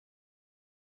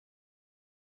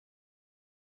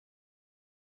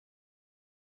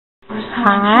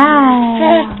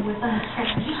Hi.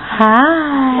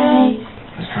 Hi.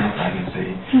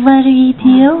 What are you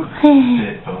doing?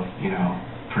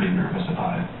 Pretty nervous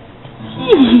about it.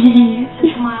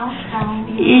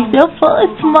 You're so full of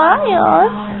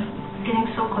smiles. Getting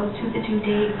so close to the due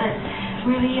date, but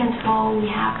really until we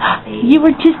have that baby. You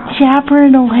were just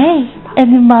jabbering away,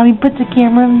 and then Mommy puts a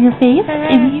camera on your face,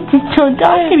 and you just don't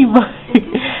talk anymore.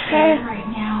 Right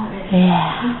now,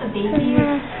 since the baby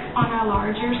is on our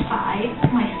larger side,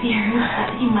 my fear is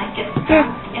that he might get stuck,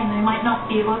 and I might not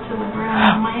be able to deliver him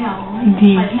on my own.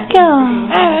 There you go.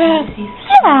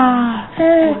 Yeah.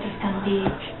 We're just gonna be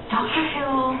Dr.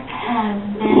 Hill,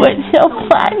 and then what's so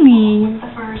funny?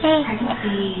 The first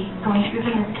pregnancy, going through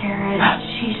the miscarriage,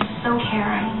 she's just so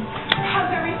caring.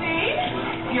 How's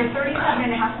everything? You're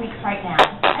 37.5 weeks right now.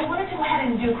 I wanted to go ahead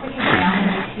and do a quick exam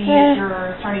and see if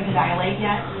you're starting to dilate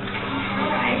yet.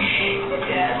 Right.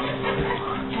 Yes.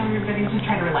 Everybody just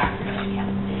try to relax a bit. Yeah.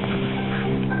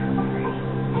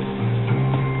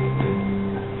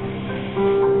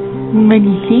 What do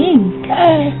you think?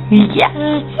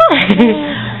 Yes.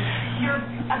 You're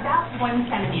about 1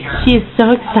 centimeter. She is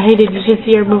so excited. You should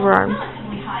see her move her arms.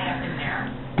 High up in there.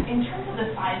 In terms of the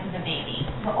size of the baby,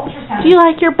 the ultrasound. Do you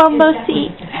like your bumbo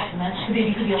seat? The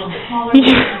baby could be a little bit smaller. You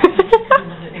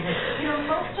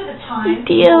most of the time,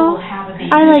 do.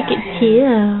 I like it too.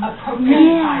 Yeah. For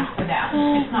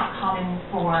them. It's not common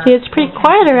for. See, it's pretty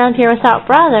quiet around here without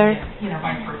brother.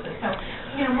 Vice versa. So,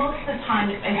 most of the time,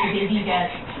 as the baby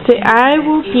gets. See, I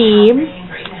will be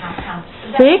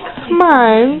 6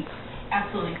 months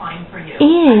absolutely fine for you.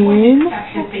 in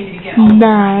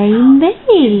 9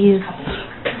 days.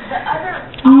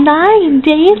 9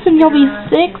 days and you'll be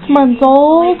 6 months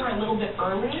old.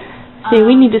 See,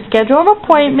 we need to schedule an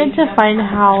appointment to find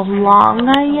how long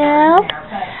I am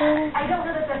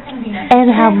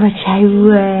and how much I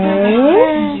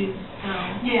weigh.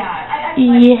 Yeah,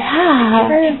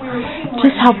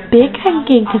 just how big I'm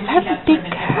getting, because I'm a big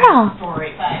girl.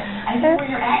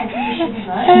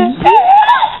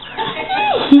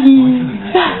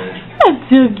 That's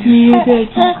so cute.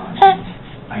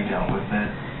 I dealt with it.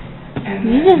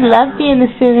 You just love being the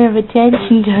center of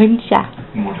attention, don't ya?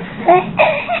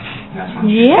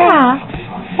 Yeah.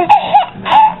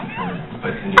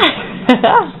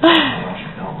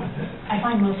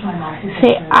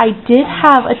 Say, I did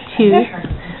have a tooth,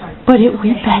 but it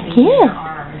went back in.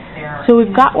 So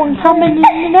we've got one coming in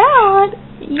and out.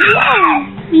 Yeah.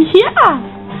 Yeah.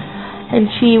 And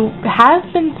she has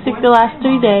been sick the last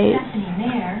 3 days.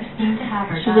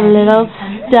 She's a little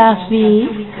stuffy.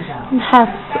 Has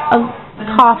a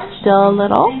cough still a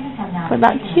little, but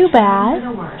not too bad.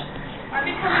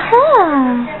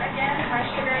 Huh.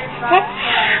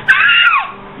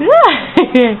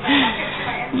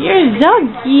 You're so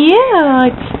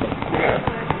cute.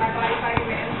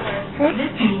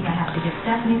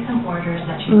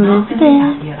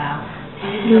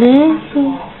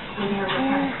 Listen.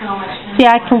 See,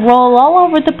 I can roll all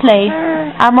over the place.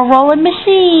 I'm a rolling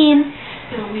machine.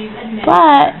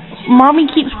 But Mommy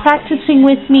keeps practicing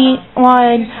with me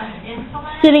on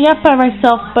sitting up by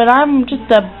myself, but I'm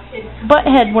just a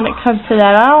butthead when it comes to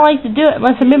that. I don't like to do it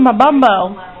unless I'm in my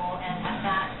bumbo.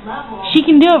 She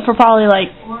can do it for probably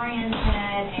like,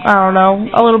 I don't know,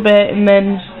 a little bit, and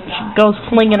then she goes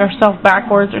flinging herself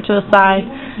backwards or to the side.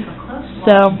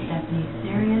 So,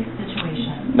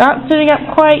 not sitting up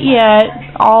quite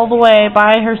yet, all the way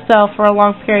by herself for a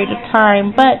long period of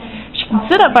time, but she can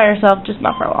sit up by herself, just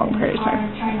not for a long period of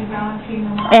time.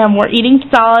 And we're eating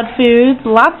solid foods,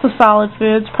 lots of solid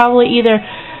foods, probably either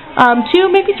 2,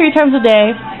 maybe 3 times a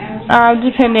day,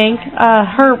 depending.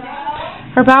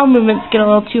 Her bowel movements get a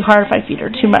little too hard if I feed her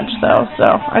too much, though, so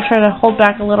I try to hold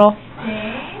back a little.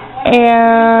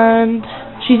 And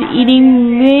she's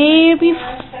eating maybe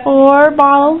 4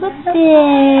 bottles a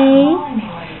day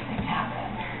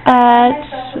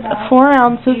at 4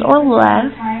 ounces or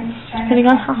less, depending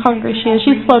on how hungry she is.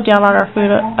 She's slowed down on her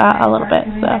food a little bit,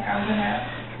 so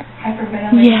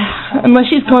yeah, unless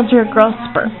she's going through a growth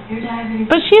spurt.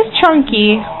 But she's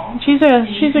chunky. She's a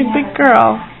big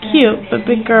girl, cute but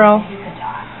big girl.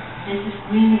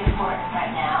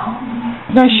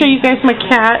 Can I show you guys my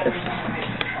cat?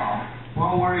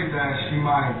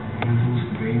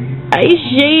 I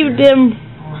shaved him.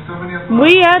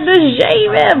 We had to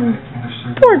shave him.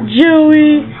 Poor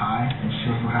Joey.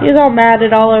 He's all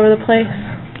matted all over the place.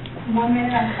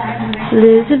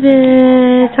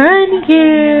 Elizabeth, honey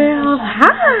girl.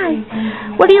 Hi.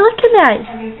 What are you looking at?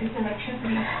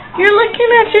 You're looking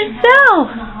at yourself.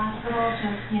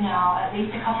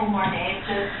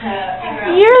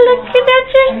 You're looking at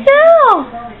yourself.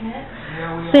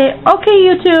 say, okay,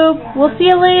 YouTube, we'll see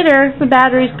you later. The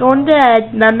battery's going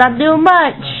dead, and I'm not doing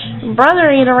much. My brother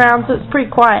ain't around, so it's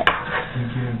pretty quiet.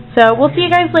 So we'll see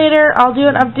you guys later. I'll do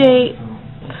an update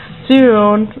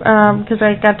soon, because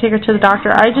I got to take her to the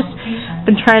doctor. I just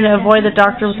been trying to avoid the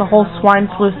doctor with the whole swine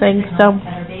flu thing, so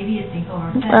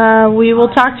we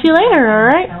will talk to you later,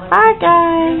 alright? Bye,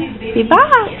 guys. Say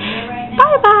bye.